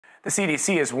The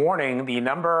CDC is warning the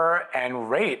number and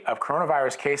rate of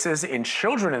coronavirus cases in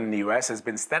children in the U.S. has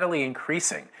been steadily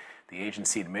increasing. The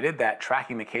agency admitted that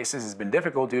tracking the cases has been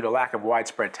difficult due to lack of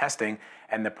widespread testing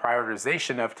and the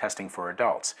prioritization of testing for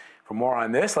adults. For more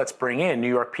on this, let's bring in New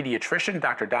York pediatrician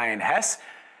Dr. Dyan Hes.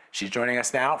 She's joining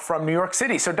us now from New York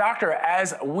City. So, doctor,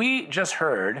 as we just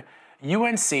heard,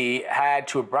 UNC had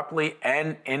to abruptly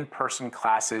end in-person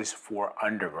classes for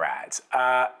undergrads.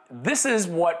 This is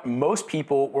what most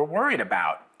people were worried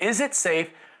about. Is it safe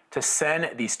to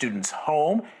send these students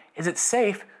home? Is it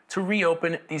safe to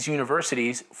reopen these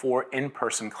universities for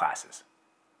in-person classes?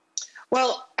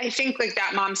 Well, I think like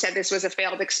that mom said, this was a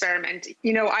failed experiment.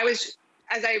 You know,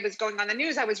 as I was going on the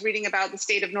news, I was reading about the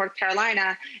state of North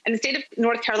Carolina, and the state of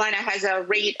North Carolina has a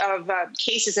rate of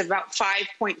cases of about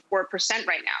 5.4%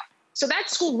 right now. So that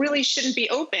school really shouldn't be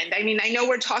opened. I mean, I know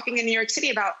we're talking in New York City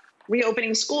about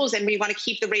reopening schools and we want to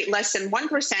keep the rate less than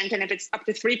 1%. And if it's up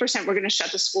to 3%, we're going to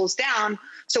shut the schools down.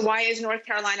 So why is North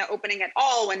Carolina opening at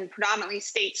all when predominantly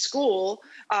state school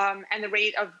and the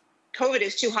rate of COVID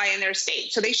is too high in their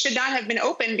state? So they should not have been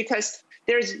open because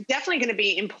there's definitely going to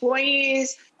be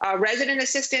employees, resident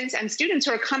assistants, and students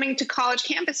who are coming to college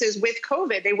campuses with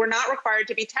COVID. They were not required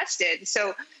to be tested.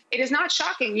 So it is not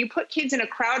shocking. You put kids in a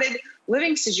crowded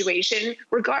living situation,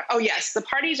 oh yes, the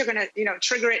parties are going to,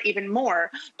 trigger it even more.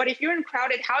 But if you're in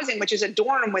crowded housing, which is a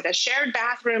dorm with a shared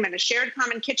bathroom and a shared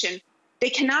common kitchen,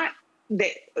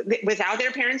 without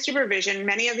their parents' supervision,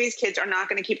 many of these kids are not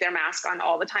going to keep their mask on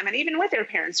all the time, and even with their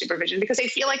parents' supervision, because they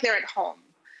feel like they're at home.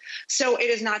 So it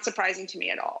is not surprising to me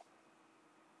at all.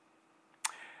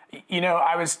 You know,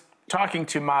 I was talking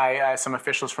to some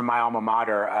officials from my alma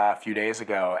mater a few days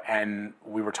ago, and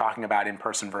we were talking about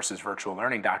in-person versus virtual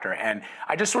learning, doctor. And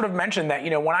I just sort of mentioned that,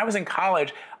 when I was in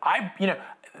college,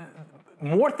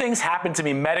 more things happened to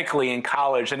me medically in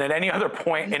college than at any other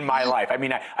point in my life. I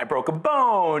mean, I broke a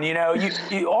bone,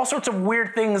 all sorts of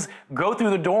weird things go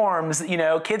through the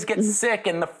dorms, kids get sick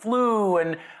and the flu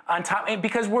and on top,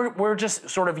 because we're just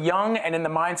sort of young and in the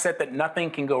mindset that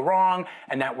nothing can go wrong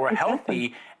and that we're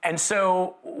healthy. And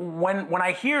so when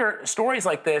I hear stories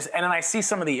like this and then I see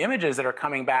some of the images that are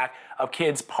coming back of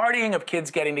kids partying, of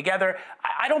kids getting together,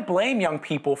 I don't blame young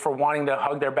people for wanting to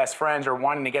hug their best friends or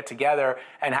wanting to get together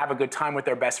and have a good time with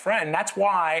their best friend. That's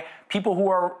why people who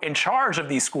are in charge of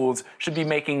these schools should be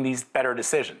making these better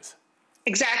decisions.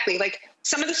 Exactly. Like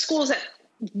some of the schools that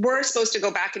were supposed to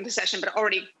go back into session but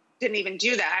already didn't even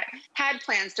do that, had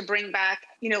plans to bring back,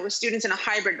 students in a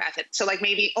hybrid method. So like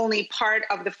maybe only part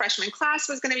of the freshman class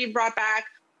was going to be brought back,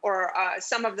 or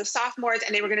some of the sophomores,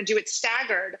 and they were going to do it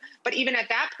staggered. But even at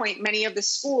that point, many of the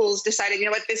schools decided,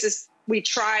 we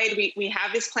tried, we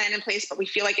have this plan in place, but we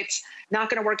feel like it's not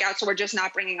going to work out, so we're just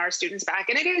not bringing our students back.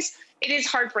 And it is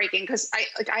heartbreaking because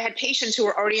I had patients who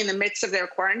were already in the midst of their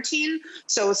quarantine.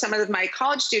 So some of my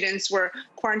college students were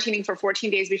quarantining for 14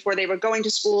 days before they were going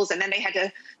to schools, and then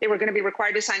they were going to be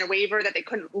required to sign a waiver that they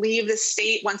couldn't leave the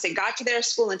state once they got to their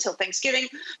school until Thanksgiving.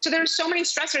 So there are so many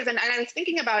stressors, and I was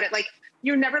thinking about it, like,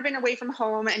 you've never been away from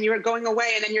home and you're going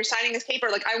away and then you're signing this paper,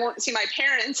 like, I won't see my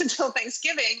parents until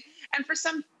Thanksgiving. And for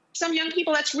some young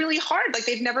people, that's really hard. Like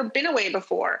they've never been away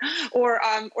before, or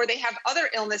they have other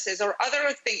illnesses or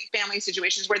other family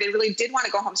situations where they really did want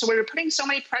to go home. So we were putting so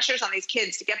many pressures on these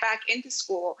kids to get back into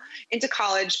school, into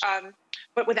college,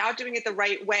 but without doing it the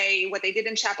right way. What they did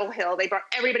in Chapel Hill, they brought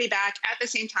everybody back at the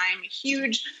same time,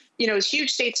 huge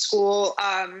state school.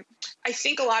 I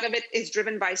think a lot of it is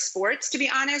driven by sports, to be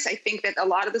honest. I think that a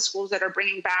lot of the schools that are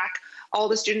bringing back all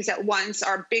the students at once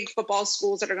are big football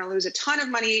schools that are going to lose a ton of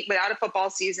money without a football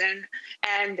season.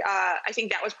 And I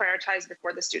think that was prioritized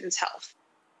before the students' health.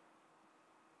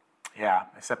 Yeah,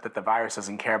 except that the virus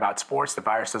doesn't care about sports. The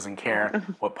virus doesn't care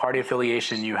what party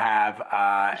affiliation you have.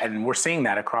 And we're seeing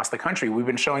that across the country. We've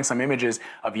been showing some images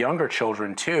of younger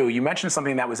children, too. You mentioned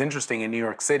something that was interesting in New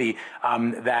York City,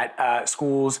 that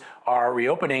schools are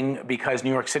reopening because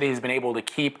New York City has been able to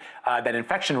keep that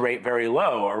infection rate very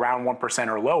low, around 1%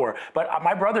 or lower. But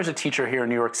my brother's a teacher here in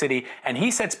New York City, and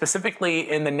he said specifically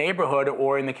in the neighborhood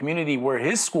or in the community where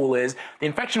his school is, the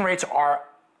infection rates are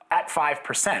at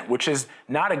 5%, which is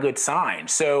not a good sign.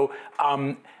 So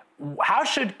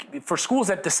for schools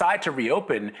that decide to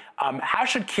reopen, how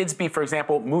should kids be, for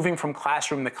example, moving from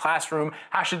classroom to classroom?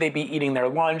 How should they be eating their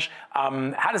lunch?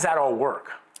 How does that all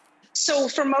work? So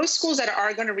for most schools that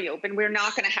are going to reopen, we're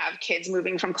not going to have kids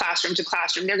moving from classroom to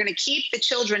classroom. They're going to keep the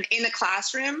children in the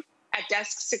classroom at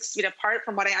desks 6 feet apart,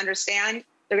 from what I understand.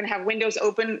 They're going to have windows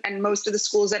open, and most of the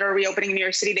schools that are reopening in New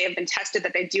York City, they have been tested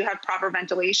that they do have proper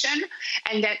ventilation,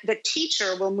 and that the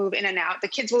teacher will move in and out. The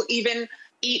kids will even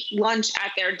eat lunch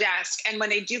at their desk. And when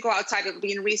they do go outside, it'll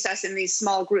be in recess in these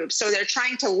small groups. So they're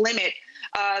trying to limit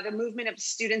the movement of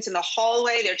students in the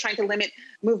hallway. They're trying to limit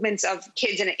movements of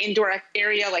kids in an indoor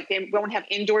area, like they won't have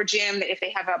indoor gym. If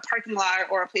they have a parking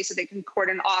lot or a place that they can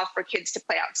cordon off for kids to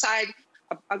play outside,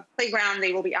 a playground,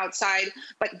 they will be outside.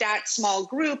 But that small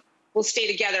group will stay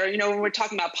together, when we're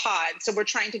talking about pods. So we're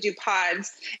trying to do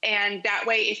pods. And that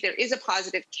way, if there is a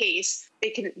positive case, they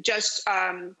can just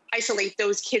isolate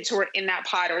those kids who are in that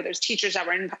pod, or those teachers that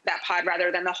were in that pod, rather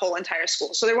than the whole entire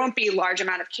school. So there won't be a large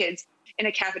amount of kids in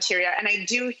a cafeteria. And I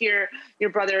do hear your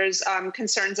brother's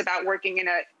concerns about working in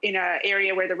a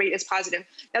area where the rate is positive.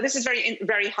 Now, this is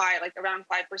very high, like around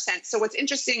 5%. So what's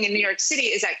interesting in New York City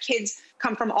is that kids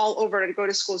come from all over to go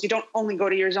to schools. You don't only go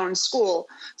to your own school.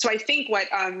 So I think what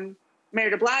Mayor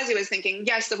de Blasio is thinking,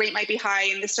 yes, the rate might be high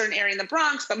in this certain area in the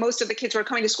Bronx, but most of the kids who are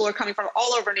coming to school are coming from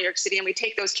all over New York City, and we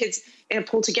take those kids and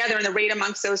pull together, and the rate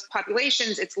amongst those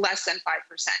populations, it's less than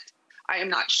 5%. I am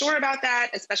not sure about that,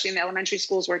 especially in the elementary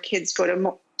schools where kids go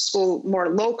to school more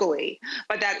locally,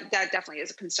 but that definitely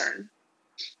is a concern.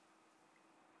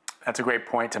 That's a great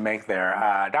point to make there.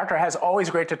 Dr. Hes, always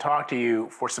great to talk to you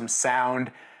for some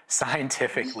sound,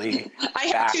 scientifically I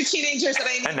have 2 teenagers that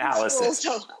I need analysis. In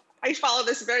school, so I follow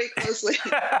this very closely.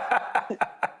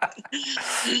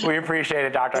 We appreciate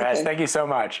it, Dr. Hes. Thank you so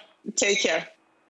much. Take care.